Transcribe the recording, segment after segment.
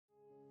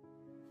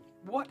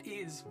What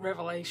is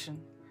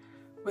Revelation?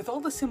 With all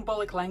the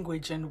symbolic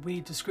language and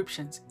weird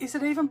descriptions, is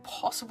it even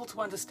possible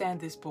to understand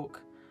this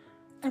book?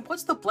 And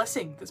what's the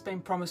blessing that's been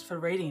promised for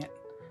reading it?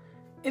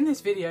 In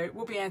this video,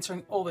 we'll be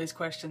answering all these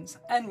questions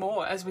and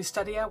more as we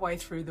study our way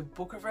through the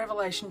book of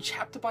Revelation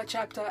chapter by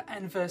chapter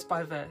and verse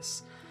by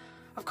verse.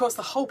 Of course,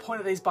 the whole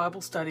point of these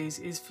Bible studies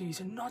is for you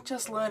to not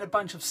just learn a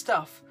bunch of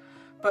stuff,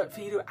 but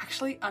for you to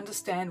actually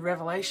understand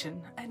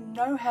Revelation and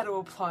know how to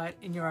apply it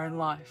in your own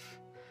life.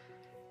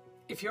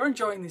 If you're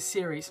enjoying this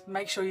series,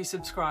 make sure you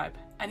subscribe.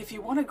 And if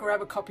you want to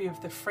grab a copy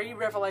of the free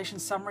Revelation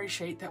summary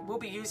sheet that we'll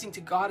be using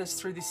to guide us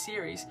through this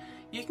series,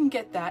 you can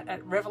get that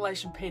at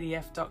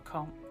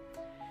revelationpdf.com.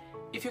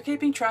 If you're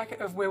keeping track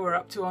of where we're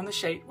up to on the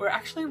sheet, we're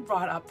actually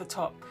right up the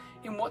top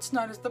in what's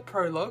known as the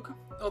prologue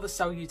or the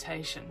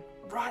salutation,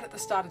 right at the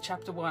start of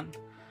chapter 1.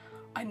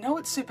 I know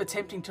it's super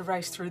tempting to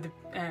race through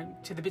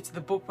to the bits of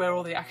the book where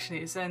all the action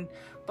is, and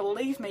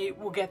believe me,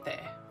 we'll get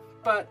there.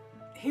 But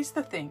here's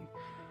the thing.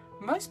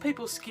 Most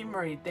people skim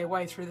read their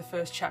way through the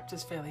first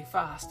chapters fairly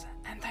fast,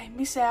 and they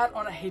miss out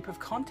on a heap of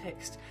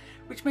context,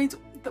 which means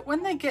that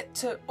when they get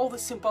to all the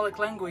symbolic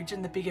language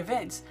and the big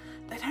events,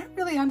 they don't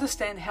really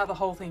understand how the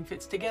whole thing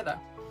fits together.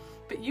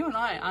 But you and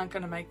I aren't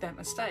going to make that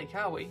mistake,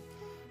 are we?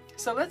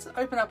 So let's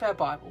open up our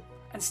Bible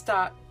and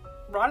start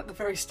right at the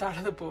very start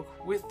of the book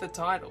with the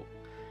title.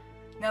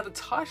 Now, the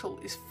title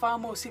is far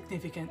more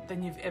significant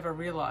than you've ever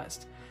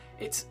realised.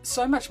 It's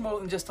so much more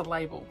than just a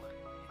label.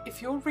 If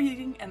you're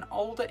reading an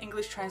older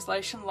English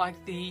translation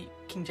like the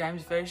King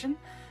James Version,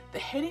 the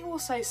heading will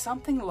say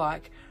something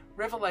like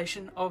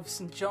Revelation of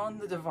St. John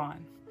the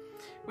Divine,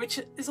 which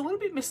is a little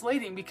bit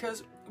misleading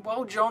because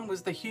while John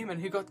was the human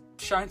who got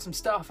shown some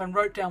stuff and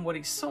wrote down what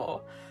he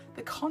saw,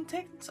 the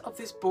contents of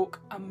this book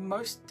are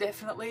most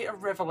definitely a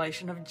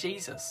revelation of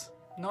Jesus,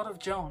 not of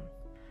John.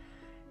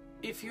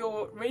 If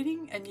you're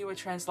reading a newer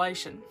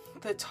translation,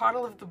 the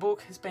title of the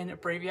book has been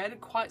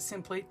abbreviated quite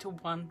simply to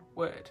one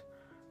word: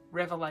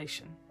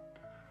 Revelation.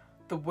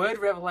 The word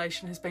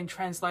revelation has been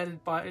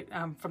translated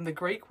from the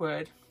Greek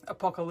word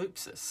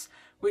apocalypsis,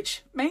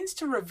 which means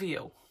to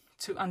reveal,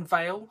 to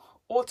unveil,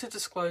 or to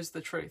disclose the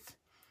truth.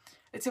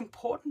 It's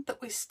important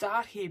that we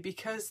start here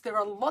because there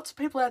are lots of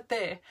people out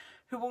there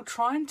who will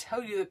try and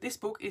tell you that this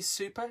book is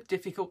super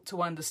difficult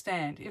to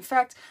understand. In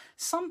fact,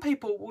 some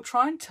people will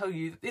try and tell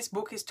you that this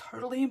book is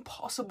totally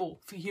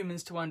impossible for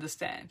humans to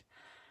understand.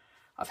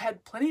 I've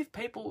had plenty of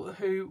people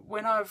who,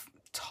 when I've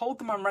told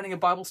them I'm running a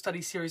Bible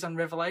study series on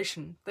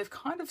Revelation, they've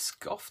kind of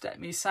scoffed at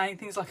me, saying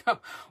things like, "Oh,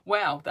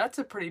 wow, that's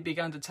a pretty big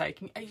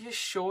undertaking. Are you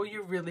sure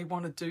you really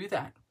want to do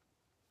that?"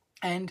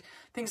 And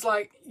things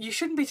like, "You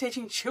shouldn't be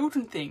teaching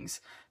children things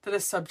that are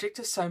subject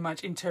to so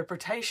much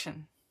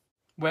interpretation."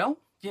 Well,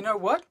 you know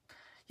what?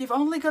 You've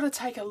only got to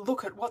take a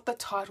look at what the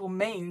title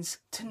means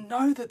to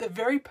know that the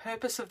very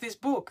purpose of this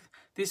book,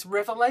 this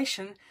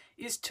revelation,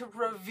 is to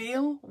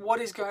reveal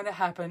what is going to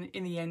happen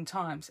in the end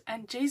times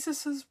and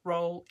Jesus'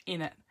 role in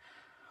it.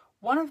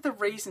 One of the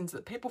reasons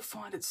that people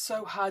find it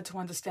so hard to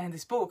understand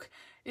this book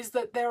is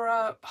that there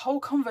are whole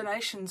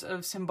combinations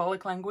of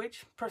symbolic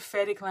language,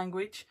 prophetic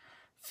language,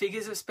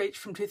 figures of speech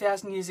from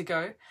 2,000 years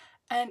ago,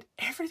 and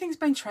everything's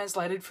been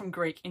translated from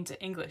Greek into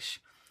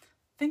English.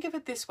 Think of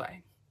it this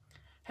way.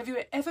 Have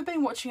you ever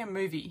been watching a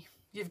movie,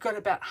 you've got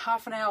about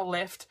half an hour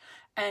left,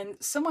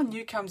 and someone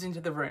new comes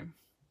into the room?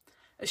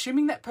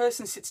 Assuming that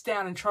person sits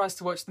down and tries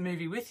to watch the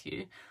movie with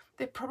you,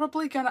 they're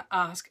probably going to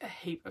ask a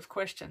heap of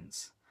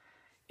questions.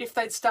 If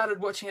they'd started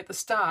watching at the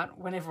start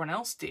when everyone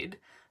else did,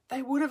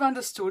 they would have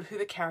understood who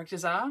the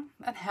characters are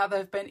and how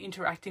they've been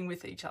interacting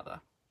with each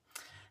other.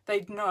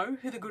 They'd know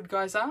who the good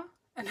guys are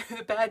and who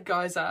the bad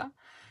guys are,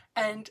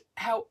 and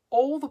how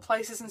all the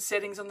places and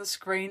settings on the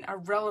screen are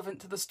relevant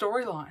to the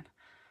storyline.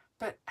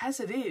 But as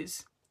it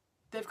is,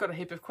 they've got a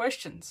heap of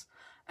questions.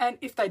 And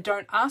if they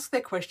don't ask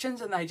their questions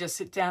and they just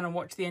sit down and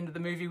watch the end of the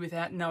movie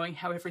without knowing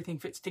how everything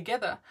fits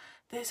together,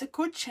 there's a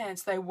good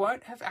chance they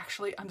won't have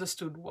actually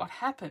understood what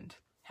happened,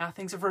 how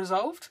things have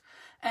resolved,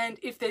 and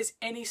if there's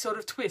any sort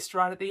of twist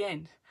right at the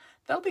end.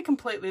 They'll be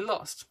completely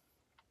lost.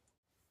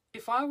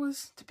 If I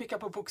was to pick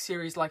up a book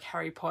series like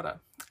Harry Potter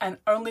and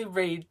only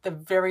read the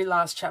very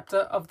last chapter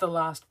of the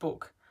last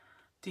book,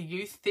 do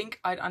you think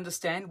I'd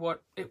understand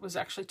what it was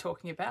actually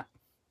talking about?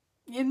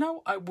 You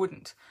know I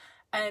wouldn't.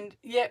 And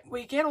yet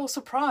we get all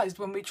surprised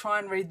when we try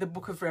and read the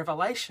book of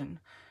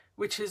Revelation,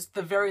 which is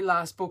the very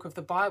last book of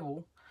the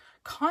Bible,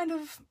 kind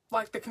of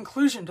like the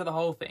conclusion to the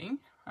whole thing,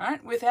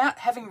 right? Without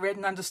having read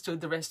and understood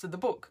the rest of the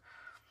book.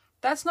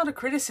 That's not a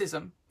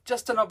criticism,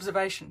 just an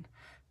observation,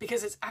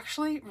 because it's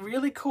actually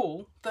really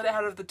cool that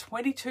out of the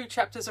 22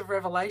 chapters of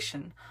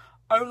Revelation,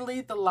 only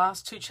the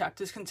last 2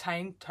 chapters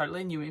contain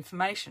totally new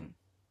information.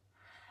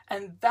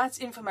 And that's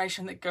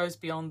information that goes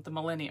beyond the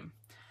millennium.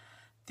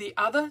 The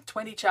other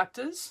 20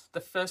 chapters, the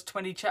first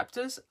 20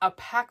 chapters, are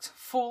packed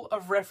full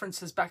of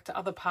references back to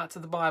other parts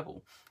of the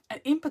Bible,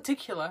 and in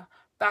particular,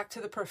 back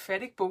to the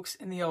prophetic books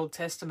in the Old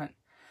Testament.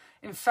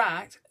 In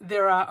fact,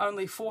 there are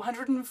only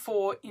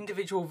 404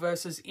 individual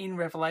verses in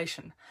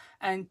Revelation,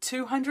 and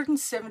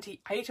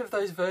 278 of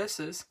those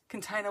verses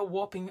contain a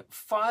whopping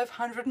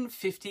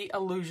 550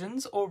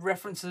 allusions or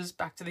references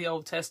back to the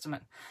Old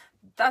Testament.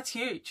 That's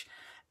huge.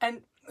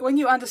 And when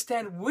you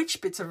understand which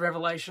bits of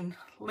Revelation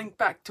link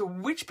back to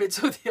which bits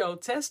of the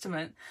Old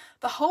Testament,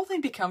 the whole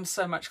thing becomes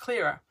so much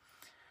clearer.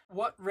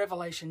 What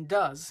Revelation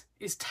does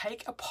is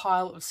take a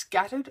pile of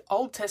scattered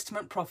Old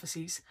Testament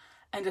prophecies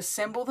and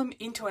assemble them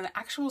into an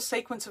actual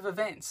sequence of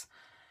events.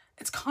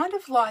 It's kind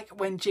of like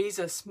when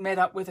Jesus met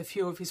up with a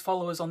few of his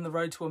followers on the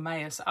road to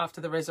Emmaus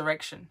after the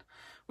resurrection,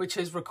 which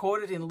is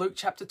recorded in Luke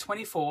chapter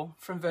 24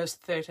 from verse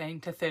 13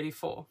 to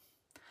 34.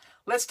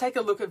 Let's take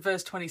a look at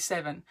verse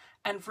 27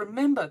 and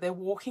remember they're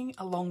walking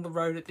along the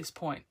road at this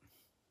point.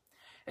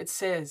 It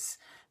says,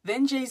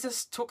 "Then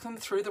Jesus took them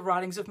through the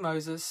writings of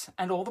Moses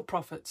and all the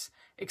prophets,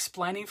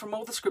 explaining from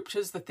all the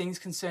scriptures the things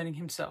concerning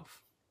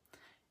himself."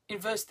 In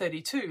verse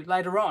 32,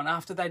 later on,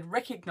 after they'd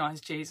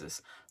recognized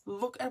Jesus,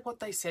 look at what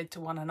they said to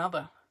one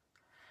another.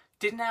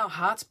 "Didn't our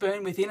hearts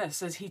burn within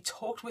us as he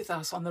talked with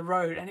us on the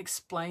road and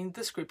explained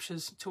the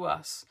scriptures to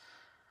us?"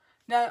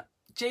 Now,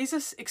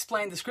 Jesus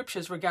explained the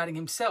scriptures regarding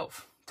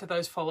himself to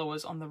those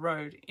followers on the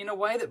road in a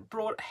way that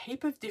brought a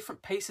heap of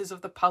different pieces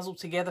of the puzzle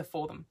together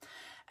for them,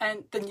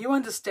 and the new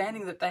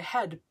understanding that they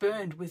had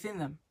burned within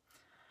them.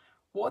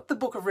 What the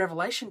book of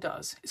Revelation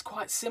does is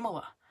quite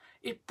similar.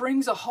 It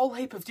brings a whole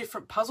heap of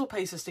different puzzle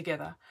pieces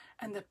together,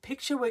 and the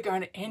picture we're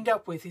going to end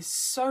up with is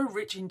so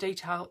rich in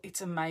detail, it's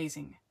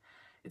amazing.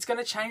 It's going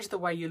to change the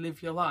way you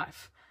live your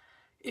life.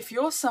 If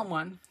you're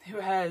someone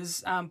who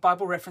has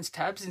Bible reference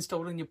tabs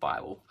installed in your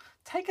Bible,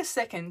 take a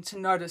second to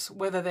notice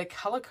whether they're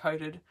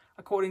color-coded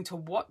according to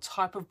what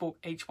type of book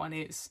each one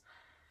is.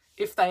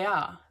 If they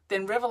are,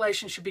 then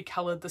Revelation should be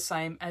colored the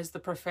same as the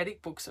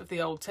prophetic books of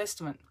the Old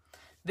Testament.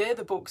 They're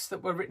the books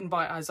that were written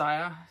by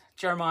Isaiah,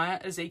 Jeremiah,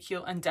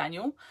 Ezekiel, and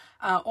Daniel,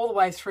 all the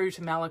way through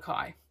to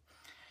Malachi.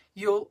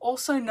 You'll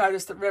also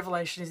notice that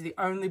Revelation is the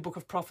only book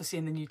of prophecy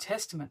in the New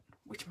Testament,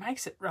 which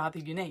makes it rather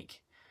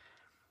unique.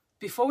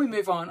 Before we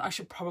move on, I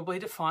should probably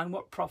define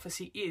what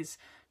prophecy is,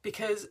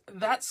 because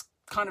that's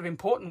kind of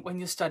important when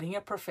you're studying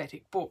a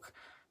prophetic book.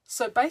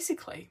 So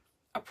basically,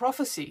 a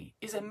prophecy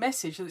is a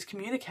message that's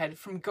communicated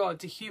from God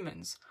to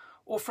humans,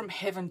 or from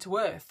heaven to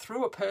earth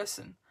through a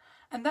person,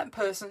 and that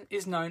person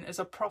is known as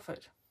a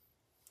prophet.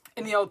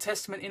 In the Old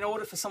Testament, in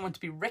order for someone to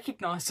be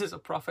recognized as a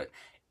prophet,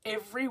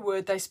 every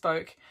word they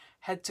spoke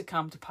had to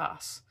come to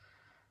pass.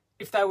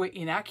 If they were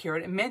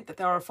inaccurate, it meant that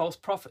they were a false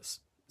prophet.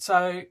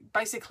 So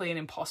basically an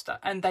imposter,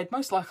 and they'd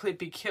most likely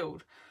be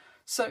killed.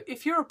 So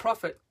if you're a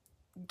prophet,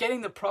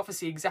 getting the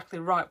prophecy exactly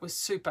right was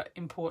super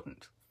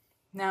important.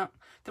 Now,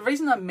 the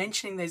reason I'm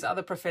mentioning these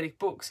other prophetic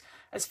books,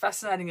 as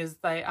fascinating as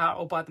they are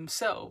all by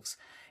themselves,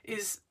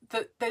 is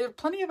that there are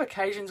plenty of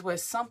occasions where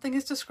something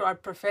is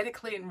described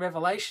prophetically in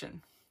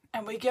Revelation,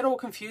 and we get all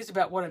confused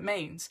about what it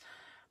means,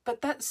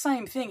 but that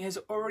same thing has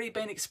already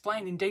been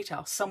explained in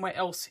detail somewhere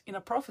else in a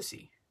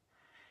prophecy.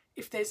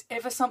 If there's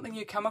ever something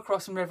you come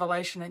across in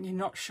Revelation and you're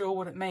not sure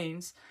what it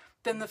means,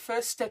 then the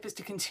first step is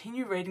to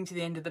continue reading to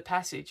the end of the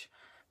passage,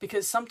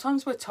 because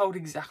sometimes we're told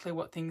exactly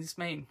what things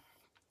mean.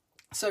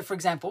 So for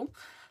example,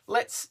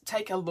 let's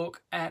take a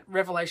look at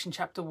Revelation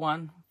chapter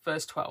 1,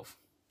 verse 12.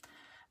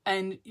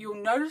 And you'll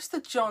notice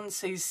that John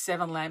sees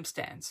 7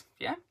 lampstands,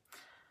 yeah?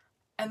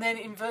 And then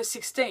in verse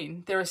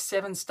 16, there are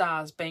 7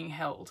 stars being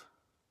held.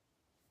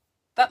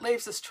 That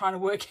leaves us trying to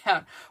work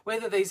out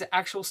whether these are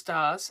actual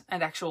stars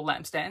and actual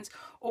lampstands,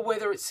 or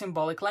whether it's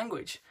symbolic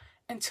language,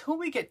 until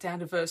we get down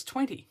to verse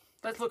 20.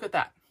 Let's look at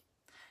that.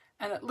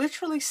 And it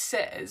literally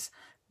says,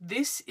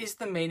 "This is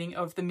the meaning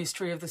of the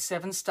mystery of the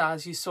 7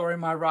 stars you saw in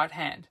my right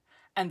hand,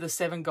 and the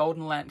 7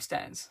 golden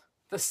lampstands.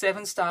 The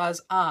 7 stars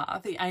are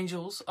the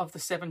angels of the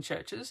 7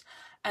 churches,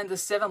 and the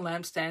 7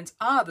 lampstands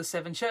are the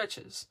 7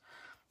 churches."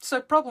 So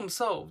problem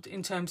solved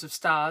in terms of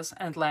stars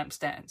and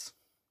lampstands.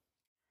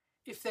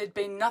 If there'd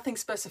been nothing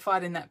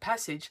specified in that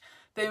passage,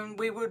 then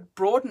we would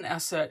broaden our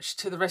search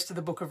to the rest of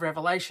the book of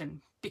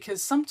Revelation,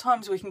 because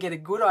sometimes we can get a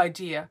good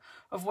idea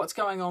of what's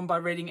going on by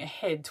reading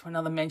ahead to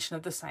another mention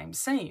of the same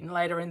scene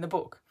later in the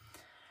book.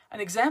 An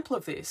example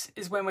of this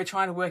is when we're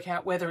trying to work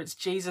out whether it's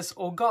Jesus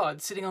or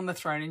God sitting on the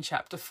throne in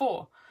chapter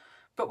 4.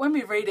 But when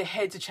we read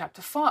ahead to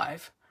chapter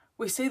 5,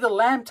 we see the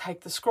Lamb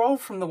take the scroll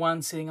from the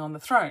one sitting on the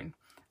throne,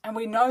 and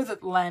we know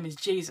that the Lamb is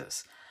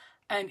Jesus,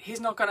 and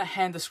he's not going to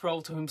hand the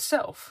scroll to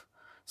himself.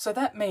 So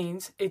that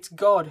means it's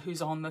God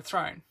who's on the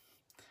throne.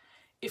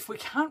 If we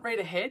can't read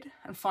ahead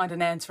and find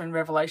an answer in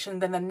Revelation,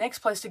 then the next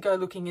place to go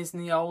looking is in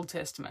the Old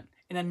Testament,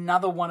 in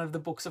another one of the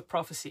books of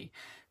prophecy.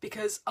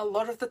 Because a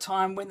lot of the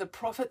time when the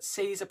prophet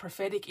sees a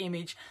prophetic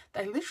image,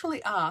 they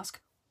literally ask,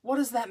 what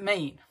does that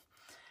mean?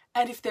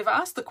 And if they've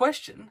asked the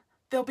question,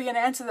 there'll be an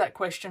answer to that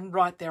question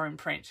right there in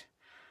print.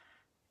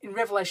 In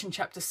Revelation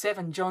chapter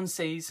 7, John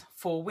sees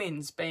 4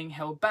 winds being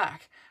held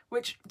back,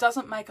 which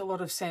doesn't make a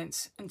lot of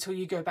sense until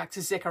you go back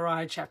to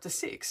Zechariah chapter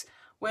 6,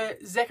 where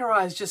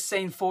Zechariah has just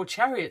seen 4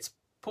 chariots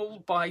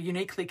pulled by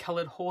uniquely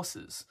coloured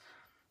horses.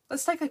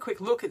 Let's take a quick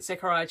look at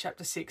Zechariah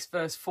chapter 6,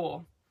 verse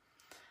 4.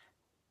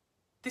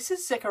 This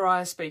is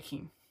Zechariah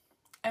speaking.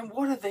 "And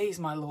what are these,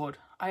 my Lord?"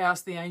 I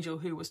asked the angel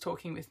who was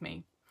talking with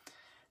me.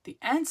 The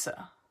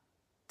answer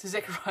to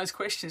Zechariah's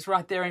question is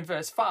right there in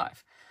verse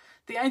 5.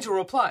 The angel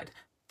replied,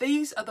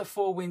 "These are the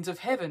four winds of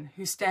heaven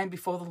who stand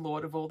before the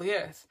Lord of all the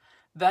earth.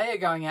 They are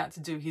going out to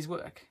do his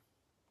work."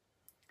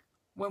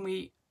 When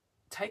we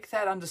take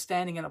that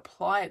understanding and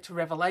apply it to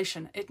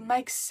Revelation, it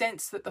makes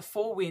sense that the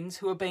four winds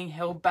who are being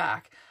held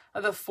back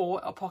are the four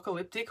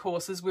apocalyptic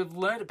horses we've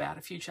learned about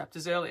a few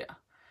chapters earlier.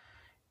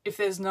 If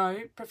there's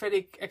no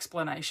prophetic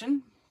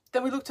explanation,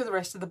 then we look to the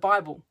rest of the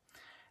Bible.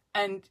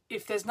 And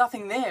if there's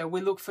nothing there, we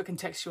look for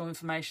contextual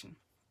information.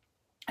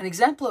 An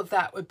example of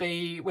that would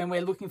be when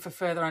we're looking for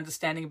further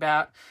understanding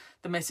about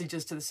the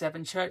messages to the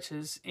seven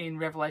churches in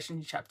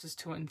Revelation chapters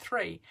 2 and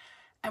 3.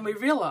 And we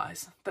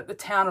realise that the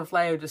town of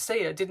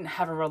Laodicea didn't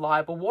have a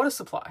reliable water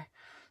supply.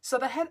 So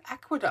they had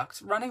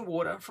aqueducts running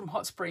water from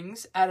hot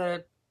springs at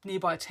a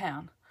nearby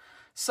town.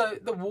 So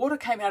the water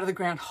came out of the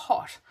ground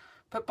hot,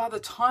 but by the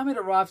time it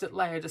arrived at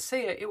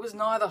Laodicea, it was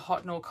neither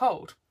hot nor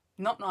cold.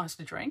 Not nice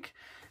to drink,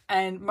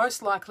 and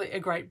most likely a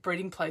great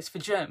breeding place for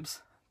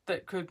germs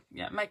that could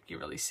make you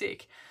really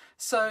sick.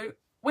 So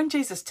when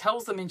Jesus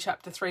tells them in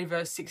chapter 3,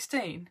 verse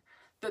 16,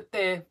 that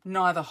they're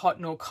neither hot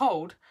nor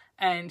cold,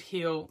 and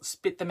he'll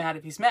spit them out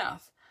of his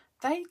mouth,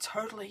 they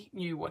totally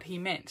knew what he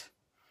meant.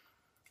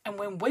 And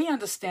when we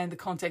understand the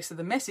context of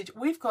the message,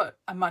 we've got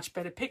a much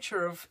better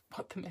picture of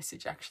what the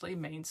message actually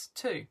means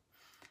too.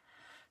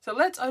 So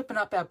let's open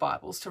up our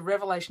Bibles to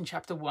Revelation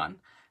chapter 1,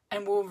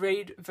 and we'll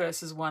read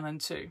verses 1 and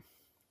 2.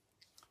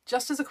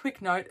 Just as a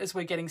quick note as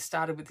we're getting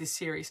started with this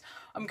series,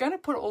 I'm going to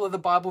put all of the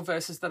Bible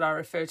verses that I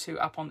refer to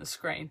up on the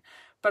screen.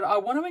 But I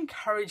want to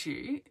encourage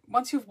you,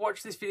 once you've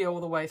watched this video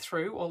all the way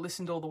through or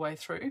listened all the way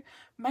through,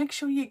 make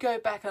sure you go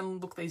back and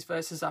look these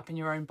verses up in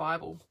your own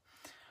Bible.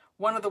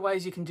 One of the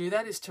ways you can do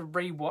that is to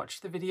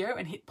re-watch the video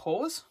and hit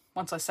pause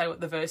once I say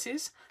what the verse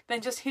is, then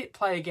just hit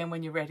play again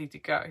when you're ready to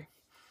go.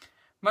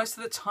 Most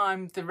of the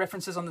time, the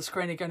references on the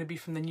screen are going to be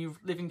from the New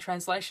Living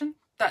Translation.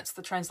 That's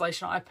the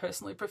translation I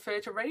personally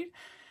prefer to read.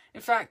 In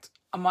fact,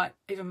 I might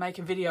even make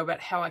a video about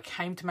how I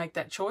came to make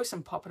that choice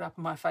and pop it up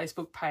on my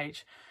Facebook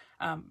page.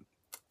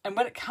 And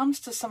when it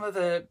comes to some of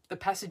the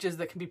passages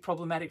that can be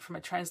problematic from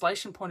a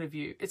translation point of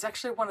view, it's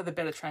actually one of the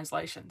better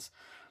translations.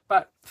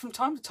 But from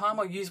time to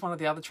time, I'll use one of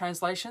the other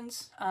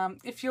translations.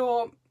 If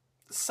you're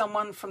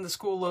someone from the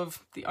school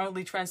of the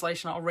only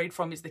translation I'll read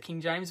from is the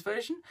King James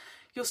Version,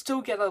 you'll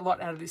still get a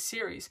lot out of this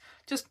series.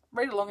 Just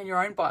read along in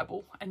your own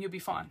Bible and you'll be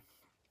fine.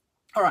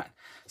 All right,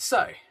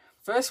 so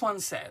verse 1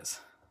 says,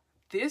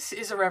 "This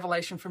is a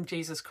revelation from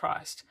Jesus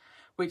Christ,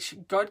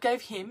 which God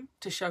gave him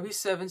to show his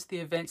servants the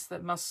events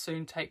that must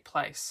soon take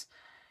place.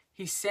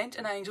 He sent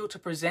an angel to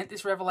present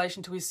this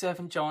revelation to his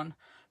servant John,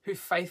 who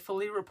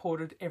faithfully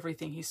reported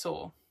everything he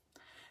saw.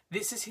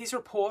 This is his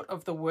report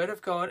of the word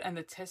of God and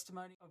the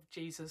testimony of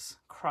Jesus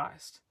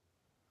Christ."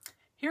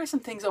 Here are some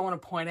things I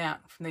want to point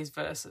out from these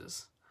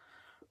verses.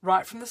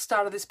 Right from the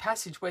start of this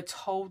passage, we're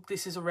told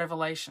this is a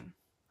revelation.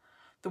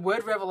 The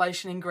word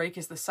revelation in Greek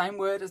is the same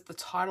word as the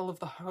title of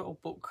the whole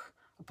book,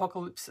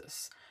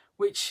 Apocalypse,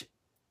 which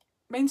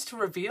means to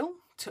reveal,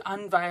 to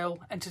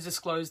unveil, and to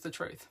disclose the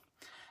truth.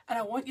 And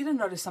I want you to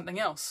notice something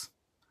else.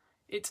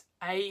 It's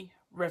a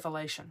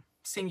revelation,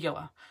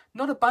 singular,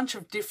 not a bunch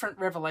of different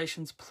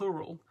revelations,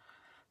 plural.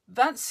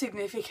 That's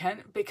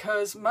significant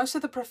because most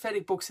of the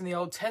prophetic books in the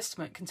Old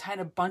Testament contain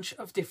a bunch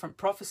of different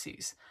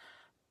prophecies.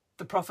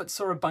 The prophets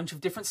saw a bunch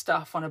of different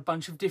stuff on a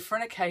bunch of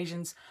different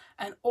occasions,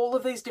 and all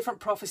of these different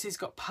prophecies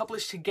got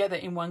published together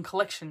in one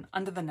collection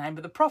under the name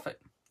of the prophet,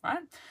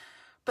 right?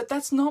 But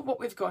that's not what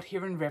we've got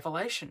here in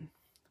Revelation.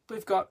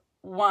 We've got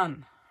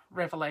one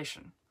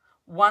revelation,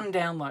 one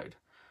download.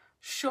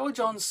 Sure,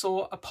 John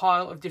saw a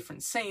pile of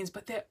different scenes,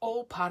 but they're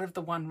all part of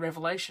the one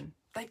revelation.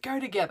 They go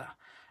together.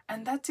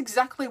 And that's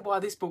exactly why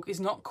this book is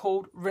not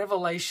called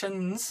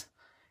Revelations.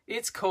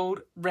 It's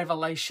called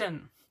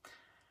Revelation.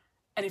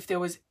 And if there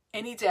was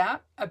any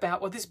doubt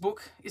about what this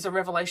book is a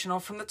revelation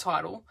of from the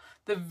title,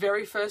 the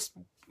very first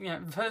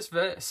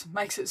verse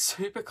makes it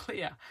super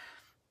clear.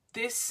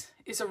 This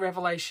is a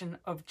revelation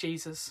of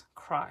Jesus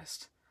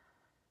Christ.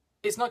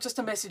 It's not just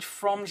a message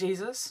from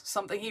Jesus,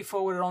 something he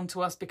forwarded on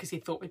to us because he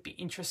thought we'd be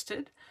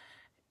interested.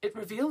 It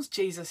reveals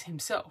Jesus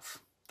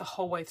himself the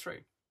whole way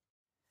through.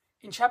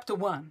 In chapter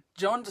 1,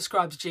 John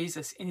describes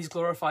Jesus in his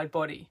glorified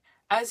body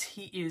as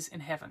he is in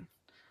heaven.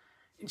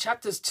 In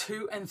chapters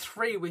 2 and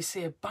 3, we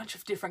see a bunch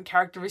of different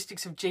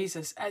characteristics of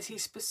Jesus as he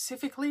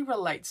specifically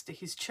relates to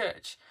his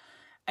church.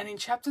 And in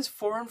chapters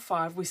 4 and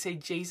 5, we see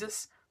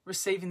Jesus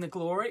receiving the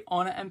glory,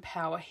 honour and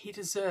power he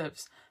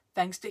deserves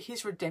thanks to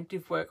his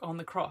redemptive work on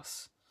the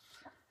cross.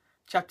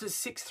 Chapters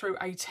 6 through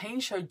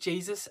 18 show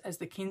Jesus as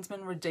the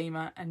kinsman,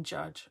 redeemer and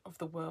judge of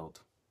the world.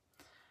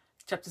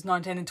 Chapters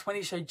 19 and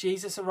 20 show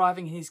Jesus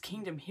arriving in his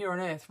kingdom here on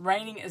earth,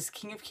 reigning as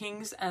King of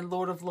Kings and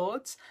Lord of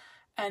Lords.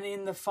 And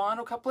in the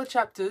final couple of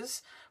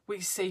chapters, we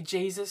see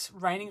Jesus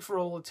reigning for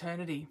all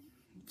eternity.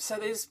 So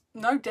there's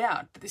no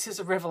doubt that this is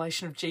a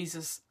revelation of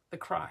Jesus the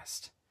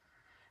Christ.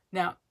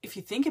 Now, if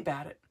you think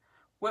about it,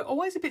 we're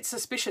always a bit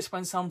suspicious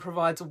when someone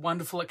provides a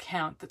wonderful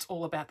account that's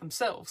all about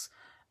themselves,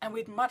 and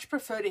we'd much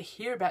prefer to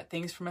hear about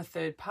things from a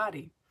third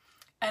party.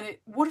 And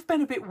it would have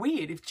been a bit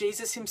weird if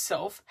Jesus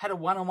himself had a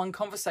one-on-one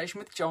conversation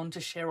with John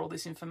to share all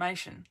this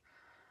information.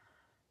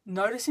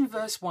 Notice in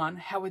verse 1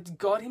 how it's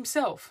God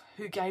himself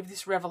who gave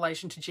this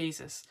revelation to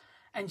Jesus,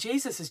 and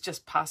Jesus is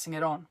just passing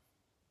it on.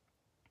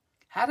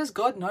 How does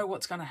God know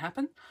what's going to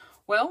happen?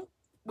 Well,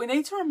 we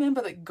need to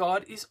remember that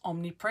God is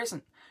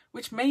omnipresent,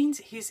 which means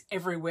he's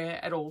everywhere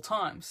at all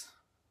times.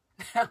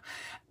 Now,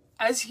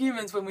 as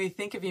humans, when we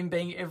think of him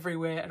being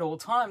everywhere at all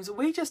times,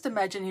 we just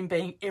imagine him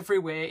being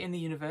everywhere in the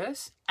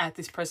universe at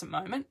this present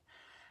moment,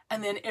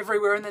 and then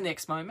everywhere in the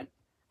next moment,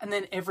 and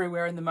then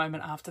everywhere in the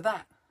moment after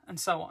that, and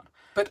so on.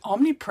 But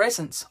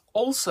omnipresence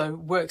also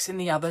works in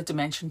the other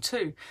dimension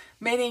too,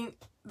 meaning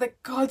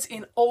that God's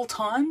in all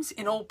times,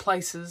 in all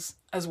places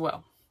as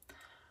well.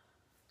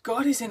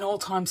 God is in all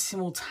times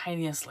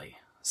simultaneously,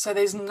 so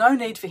there's no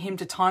need for him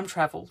to time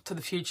travel to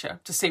the future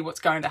to see what's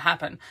going to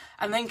happen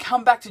and then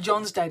come back to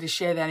John's day to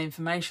share that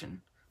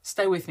information.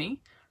 Stay with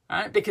me,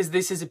 right? Because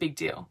this is a big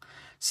deal.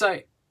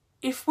 So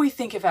if we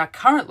think of our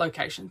current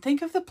location,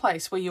 think of the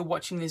place where you're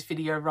watching this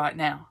video right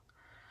now.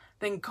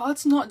 Then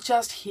God's not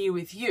just here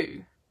with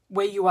you,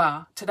 where you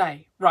are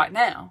today, right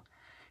now.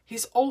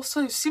 He's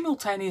also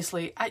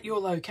simultaneously at your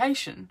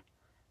location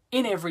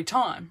in every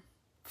time,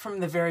 from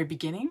the very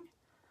beginning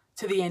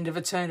to the end of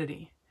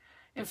eternity.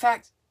 In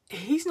fact,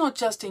 he's not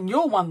just in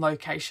your one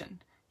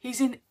location, he's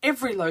in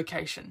every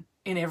location,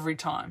 in every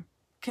time,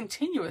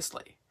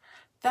 continuously.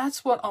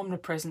 That's what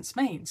omnipresence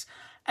means,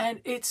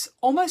 and it's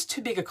almost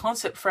too big a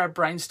concept for our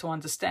brains to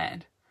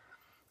understand.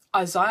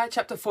 Isaiah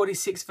chapter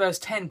 46 verse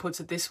 10 puts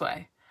it this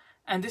way,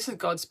 and this is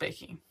God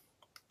speaking.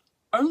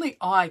 Only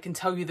I can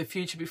tell you the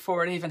future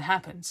before it even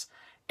happens.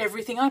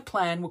 Everything I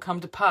plan will come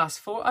to pass,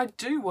 for I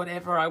do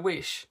whatever I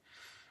wish.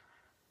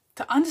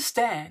 To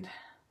understand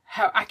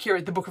how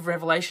accurate the book of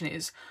Revelation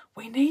is,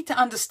 we need to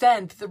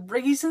understand that the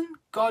reason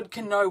God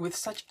can know with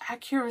such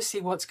accuracy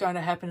what's going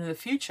to happen in the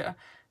future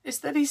is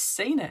that he's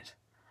seen it.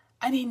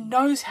 And he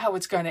knows how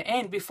it's going to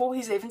end before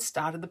he's even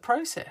started the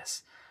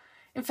process.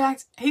 In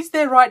fact, he's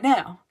there right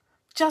now,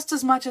 just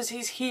as much as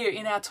he's here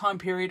in our time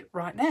period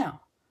right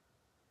now.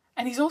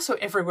 And he's also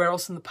everywhere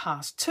else in the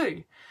past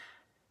too.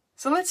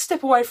 So let's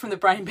step away from the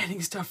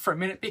brain-bending stuff for a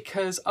minute,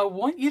 because I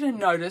want you to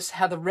notice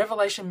how the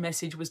Revelation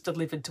message was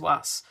delivered to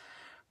us.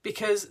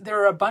 Because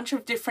there are a bunch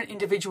of different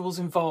individuals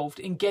involved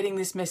in getting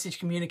this message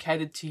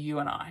communicated to you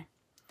and I.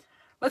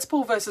 Let's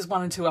pull verses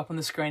 1 and 2 up on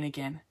the screen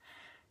again.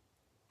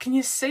 Can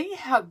you see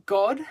how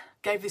God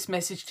gave this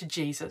message to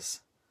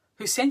Jesus,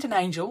 who sent an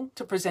angel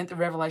to present the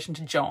revelation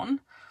to John,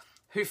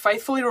 who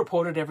faithfully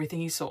reported everything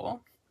he saw?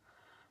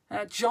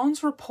 Now,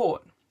 John's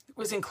report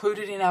was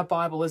included in our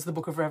Bible as the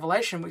book of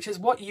Revelation, which is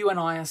what you and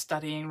I are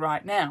studying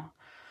right now.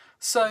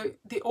 So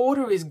the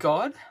order is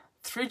God,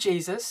 through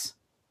Jesus,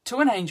 to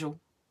an angel,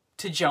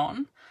 to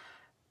John,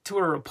 to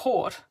a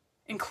report,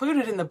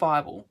 included in the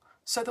Bible,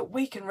 so that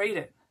we can read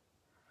it.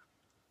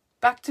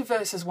 Back to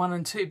verses 1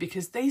 and 2,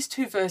 because these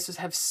two verses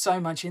have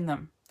so much in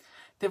them.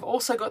 They've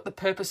also got the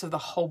purpose of the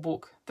whole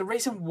book, the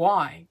reason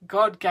why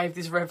God gave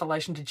this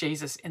revelation to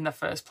Jesus in the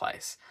first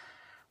place.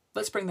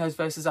 Let's bring those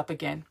verses up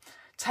again.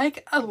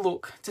 Take a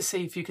look to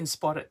see if you can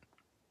spot it.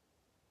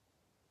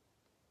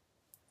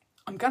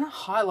 I'm going to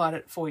highlight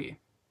it for you.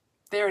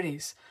 There it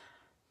is.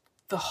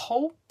 The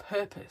whole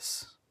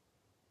purpose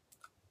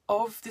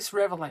of this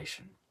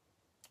revelation,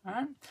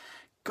 right?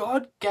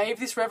 God gave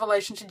this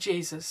revelation to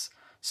Jesus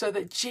so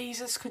that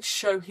Jesus could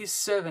show his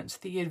servants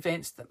the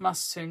events that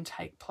must soon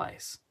take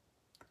place.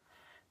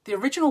 The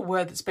original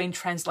word that's been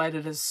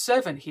translated as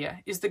servant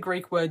here is the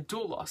Greek word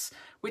doulos,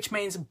 which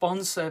means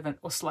bondservant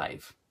or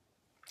slave.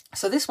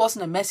 So this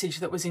wasn't a message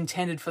that was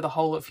intended for the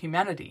whole of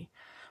humanity,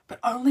 but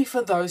only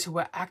for those who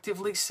were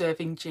actively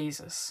serving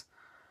Jesus.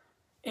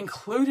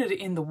 Included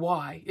in the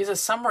why is a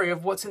summary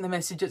of what's in the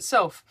message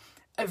itself,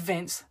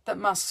 events that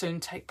must soon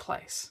take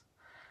place.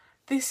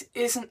 This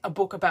isn't a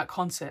book about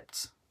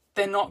concepts.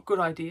 They're not good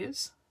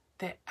ideas.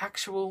 They're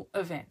actual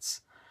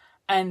events.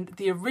 And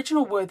the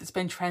original word that's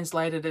been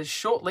translated as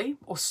shortly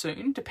or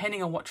soon,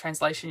 depending on what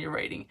translation you're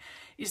reading,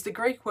 is the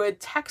Greek word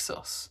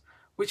taxos,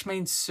 which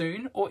means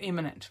soon or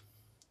imminent.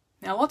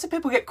 Now, lots of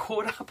people get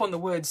caught up on the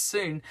word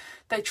soon.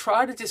 They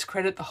try to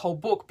discredit the whole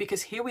book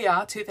because here we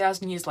are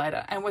 2,000 years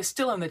later and we're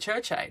still in the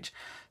church age.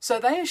 So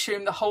they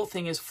assume the whole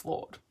thing is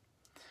flawed.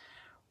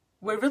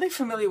 We're really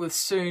familiar with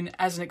soon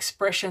as an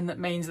expression that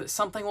means that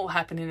something will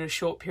happen in a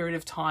short period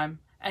of time,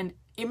 and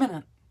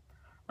imminent,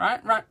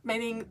 right?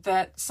 Meaning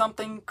that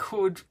something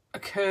could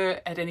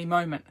occur at any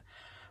moment.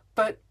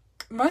 But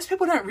most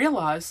people don't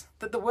realise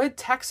that the word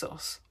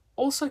taxos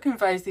also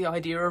conveys the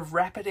idea of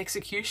rapid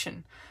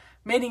execution,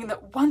 meaning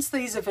that once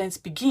these events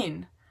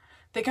begin,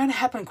 they're going to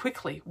happen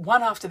quickly,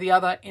 one after the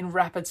other in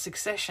rapid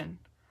succession.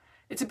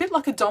 It's a bit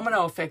like a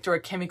domino effect or a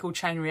chemical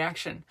chain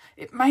reaction.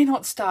 It may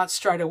not start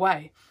straight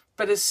away,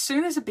 but as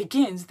soon as it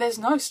begins, there's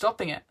no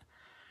stopping it.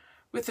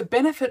 With the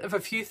benefit of a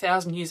few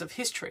thousand years of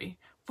history,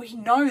 we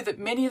know that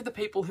many of the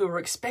people who were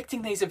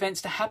expecting these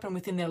events to happen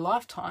within their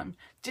lifetime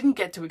didn't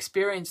get to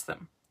experience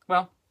them.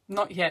 Well,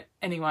 not yet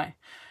anyway.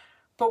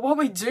 But what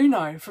we do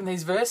know from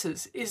these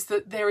verses is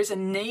that there is a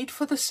need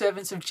for the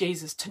servants of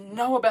Jesus to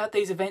know about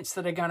these events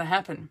that are going to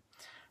happen.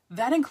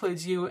 That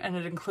includes you and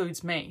it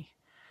includes me.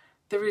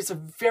 There is a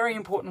very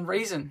important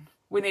reason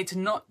we need to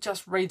not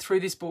just read through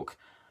this book,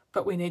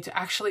 but we need to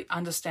actually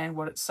understand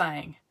what it's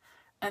saying.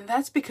 And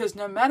that's because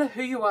no matter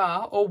who you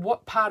are or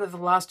what part of the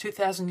last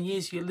 2,000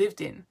 years you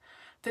lived in,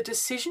 the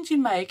decisions you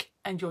make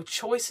and your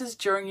choices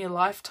during your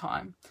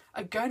lifetime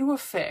are going to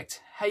affect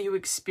how you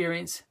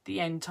experience the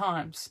end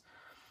times.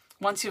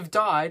 Once you've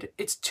died,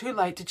 it's too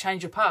late to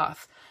change your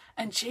path.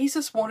 And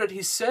Jesus wanted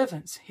his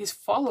servants, his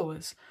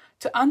followers,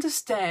 to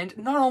understand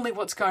not only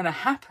what's going to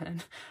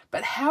happen,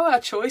 but how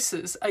our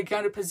choices are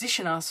going to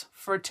position us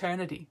for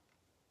eternity.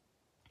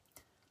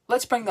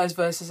 Let's bring those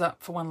verses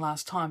up for one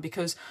last time,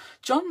 because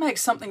John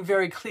makes something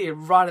very clear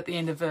right at the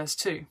end of verse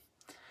 2.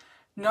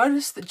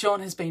 Notice that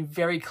John has been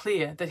very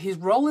clear that his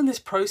role in this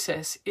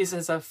process is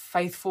as a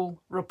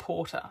faithful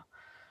reporter.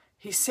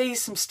 He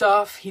sees some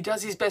stuff, he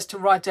does his best to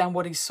write down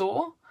what he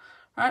saw.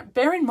 Right?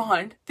 Bear in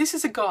mind, this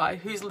is a guy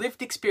whose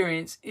lived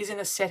experience is in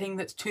a setting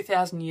that's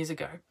 2,000 years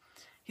ago.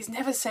 He's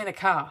never seen a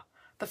car.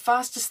 The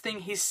fastest thing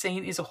he's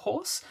seen is a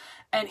horse,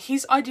 and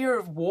his idea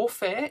of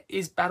warfare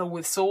is battle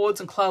with swords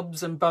and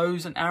clubs and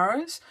bows and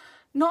arrows,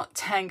 not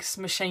tanks,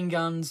 machine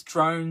guns,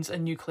 drones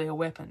and nuclear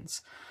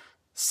weapons.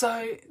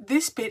 So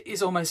this bit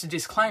is almost a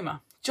disclaimer.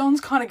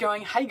 John's kind of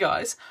going, hey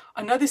guys,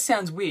 I know this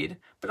sounds weird,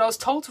 but I was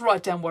told to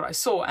write down what I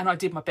saw and I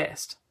did my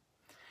best.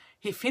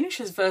 He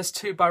finishes verse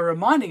 2 by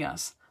reminding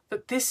us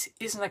that this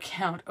is an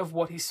account of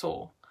what he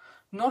saw,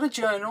 not a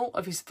journal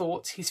of his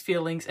thoughts, his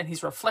feelings and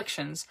his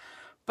reflections,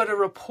 but a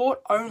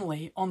report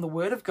only on the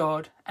Word of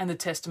God and the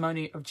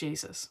testimony of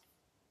Jesus.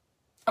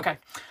 Okay,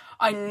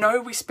 I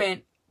know we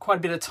spent quite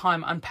a bit of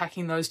time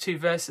unpacking those two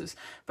verses,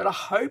 but I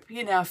hope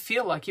you now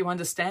feel like you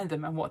understand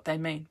them and what they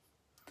mean.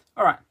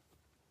 All right,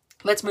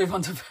 let's move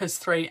on to verse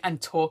 3 and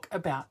talk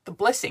about the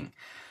blessing.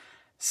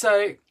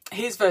 So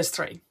here's verse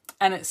 3.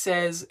 And it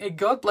says,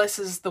 God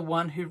blesses the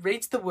one who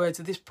reads the words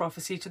of this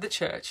prophecy to the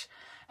church,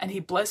 and he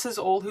blesses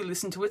all who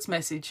listen to its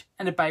message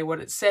and obey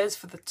what it says,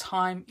 for the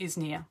time is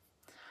near.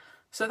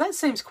 So that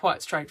seems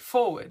quite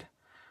straightforward.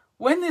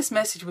 When this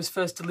message was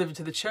first delivered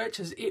to the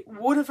churches, it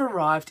would have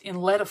arrived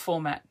in letter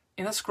format,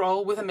 in a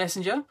scroll with a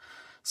messenger.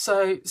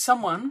 So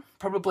someone,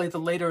 probably the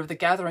leader of the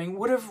gathering,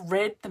 would have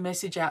read the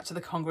message out to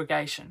the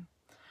congregation.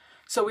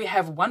 So we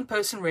have one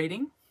person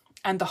reading,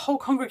 and the whole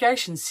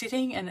congregation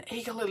sitting and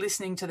eagerly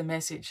listening to the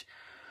message.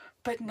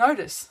 But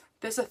notice,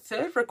 there's a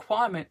third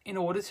requirement in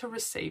order to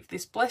receive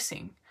this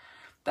blessing.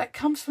 That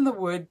comes from the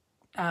word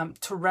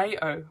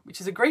tereo,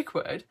 which is a Greek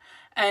word,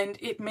 and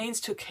it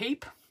means to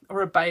keep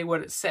or obey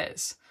what it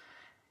says.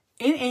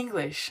 In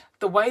English,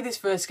 the way this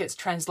verse gets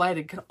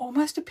translated can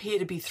almost appear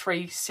to be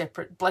three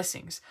separate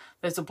blessings.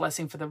 There's a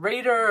blessing for the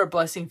reader, a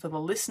blessing for the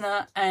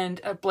listener, and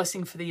a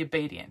blessing for the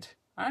obedient.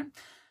 Right?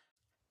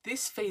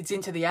 This feeds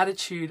into the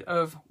attitude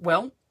of,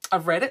 well,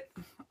 I've read it,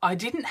 I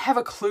didn't have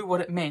a clue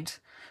what it meant,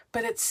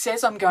 but it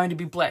says I'm going to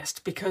be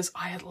blessed because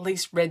I at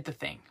least read the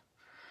thing.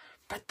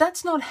 But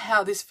that's not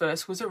how this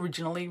verse was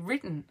originally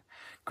written.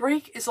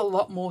 Greek is a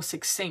lot more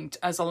succinct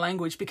as a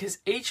language because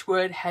each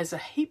word has a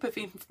heap of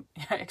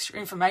extra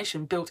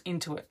information built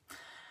into it.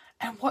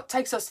 And what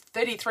takes us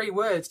 33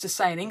 words to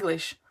say in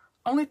English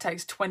only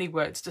takes 20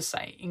 words to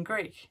say in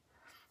Greek.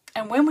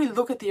 And when we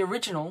look at the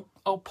original,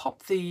 I'll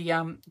pop the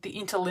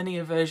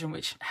interlinear version,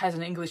 which has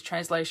an English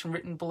translation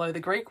written below the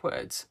Greek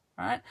words,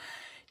 right?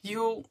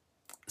 You'll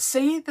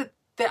see that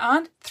there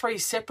aren't three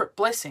separate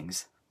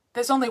blessings.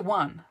 There's only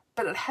one,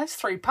 but it has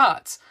three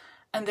parts,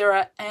 and there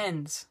are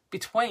ands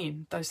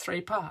between those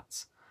three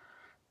parts.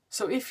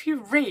 So if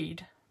you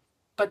read,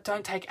 but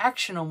don't take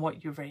action on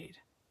what you read,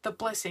 the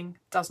blessing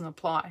doesn't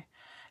apply.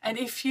 And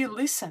if you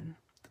listen,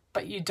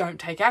 but you don't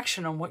take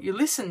action on what you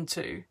listen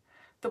to,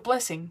 the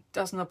blessing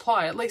doesn't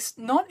apply, at least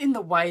not in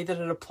the way that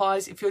it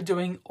applies if you're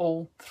doing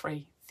all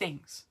three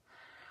things.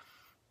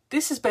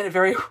 This has been a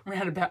very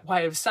roundabout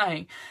way of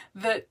saying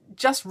that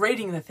just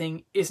reading the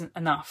thing isn't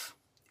enough.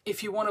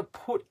 If you want to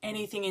put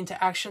anything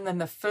into action, then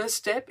the first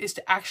step is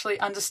to actually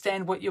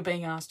understand what you're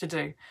being asked to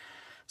do.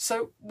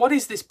 So what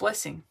is this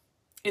blessing?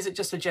 Is it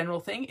just a general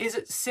thing? Is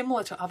it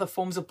similar to other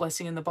forms of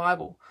blessing in the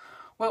Bible?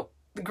 Well,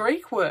 the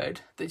Greek word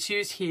that's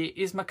used here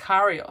is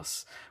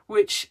makarios,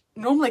 which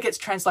normally gets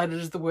translated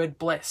as the word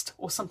blessed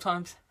or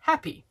sometimes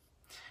happy.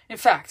 In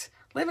fact,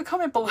 leave a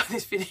comment below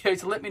this video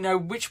to let me know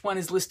which one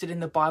is listed in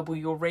the Bible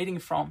you're reading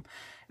from.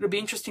 It'll be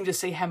interesting to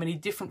see how many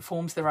different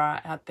forms there are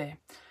out there.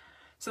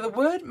 So the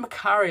word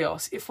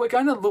makarios, if we're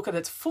going to look at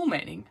its full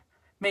meaning,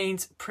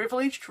 means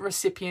privileged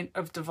recipient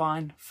of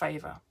divine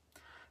favour.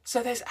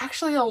 So there's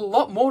actually a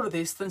lot more to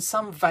this than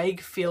some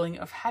vague feeling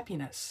of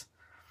happiness.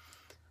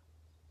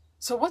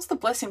 So what's the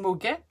blessing we'll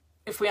get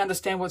if we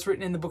understand what's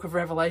written in the book of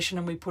Revelation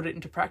and we put it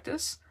into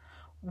practice?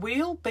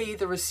 We'll be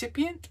the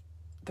recipient,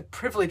 the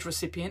privileged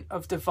recipient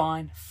of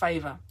divine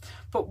favour.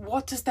 But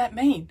what does that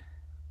mean?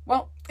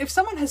 Well, if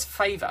someone has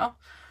favour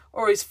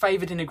or is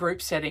favoured in a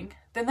group setting,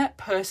 then that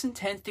person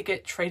tends to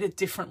get treated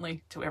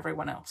differently to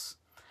everyone else.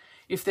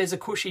 If there's a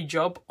cushy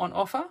job on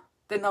offer,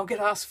 then they'll get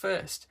asked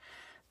first.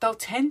 They'll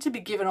tend to be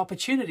given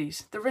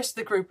opportunities the rest of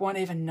the group won't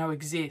even know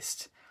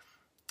exist.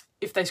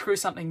 If they screw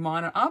something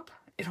minor up,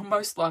 it'll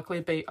most likely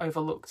be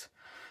overlooked.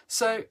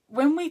 So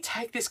when we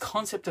take this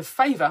concept of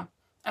favour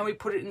and we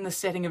put it in the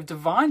setting of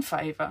divine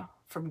favour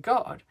from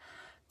God,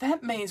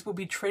 that means we'll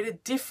be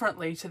treated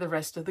differently to the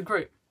rest of the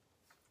group.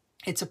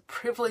 It's a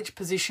privileged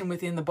position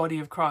within the body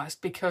of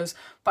Christ because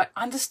by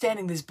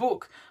understanding this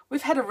book,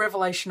 we've had a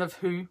revelation of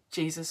who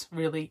Jesus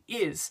really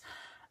is.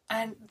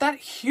 And that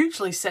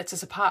hugely sets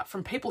us apart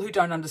from people who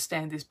don't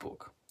understand this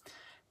book.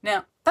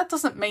 Now, that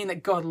doesn't mean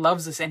that God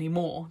loves us any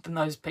more than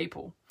those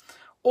people,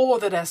 or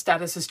that our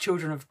status as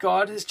children of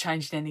God has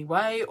changed in any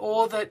way,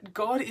 or that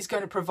God is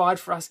going to provide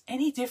for us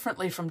any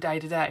differently from day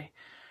to day.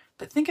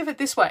 But think of it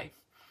this way.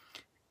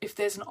 If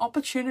there's an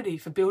opportunity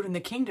for building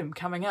the kingdom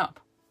coming up,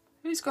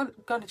 who's going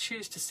to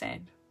choose to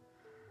send?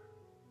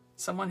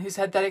 Someone who's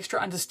had that extra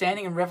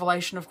understanding and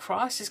revelation of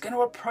Christ is going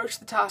to approach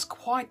the task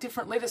quite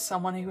differently to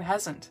someone who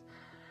hasn't.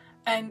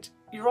 And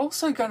you're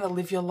also going to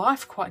live your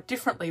life quite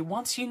differently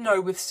once you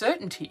know with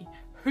certainty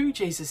who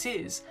Jesus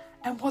is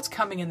and what's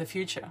coming in the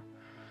future.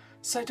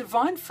 So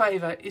divine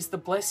favour is the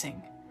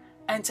blessing.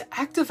 And to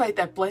activate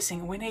that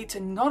blessing, we need to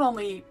not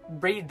only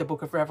read the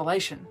book of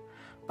Revelation,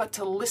 but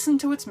to listen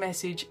to its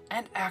message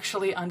and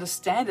actually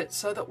understand it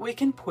so that we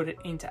can put it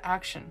into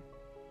action.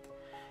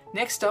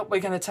 Next up,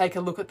 we're going to take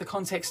a look at the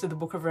context of the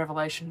book of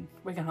Revelation.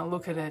 We're going to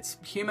look at its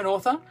human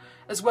author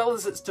as well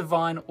as its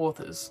divine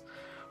authors.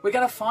 We're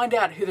going to find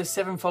out who the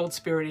sevenfold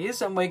Spirit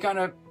is, and we're going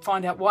to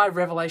find out why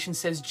Revelation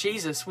says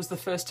Jesus was the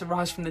first to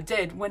rise from the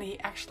dead when he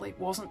actually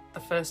wasn't the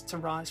first to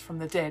rise from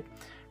the dead.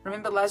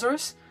 Remember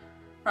Lazarus?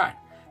 Right.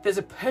 There's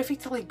a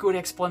perfectly good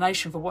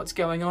explanation for what's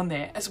going on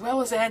there, as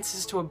well as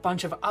answers to a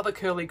bunch of other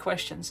curly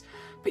questions,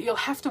 but you'll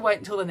have to wait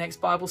until the next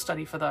Bible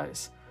study for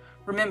those.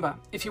 Remember,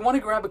 if you want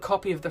to grab a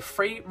copy of the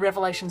free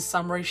Revelation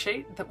summary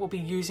sheet that we'll be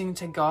using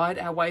to guide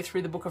our way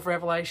through the book of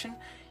Revelation,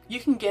 you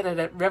can get it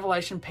at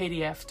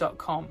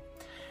revelationpdf.com.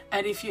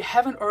 And if you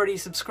haven't already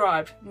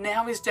subscribed,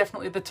 now is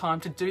definitely the time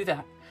to do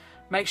that.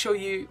 Make sure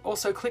you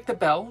also click the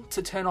bell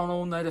to turn on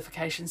all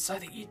notifications so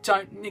that you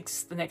don't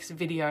miss the next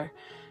video.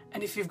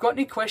 And if you've got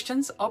any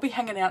questions, I'll be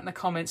hanging out in the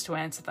comments to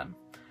answer them.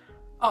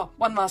 Oh,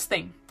 one last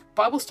thing.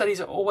 Bible studies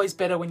are always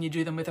better when you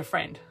do them with a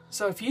friend.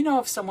 So if you know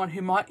of someone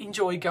who might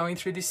enjoy going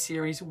through this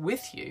series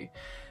with you,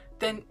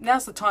 then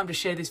now's the time to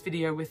share this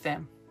video with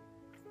them.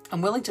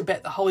 I'm willing to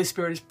bet the Holy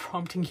Spirit is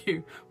prompting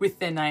you with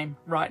their name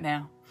right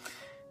now.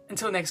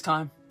 Until next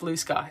time, blue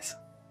skies.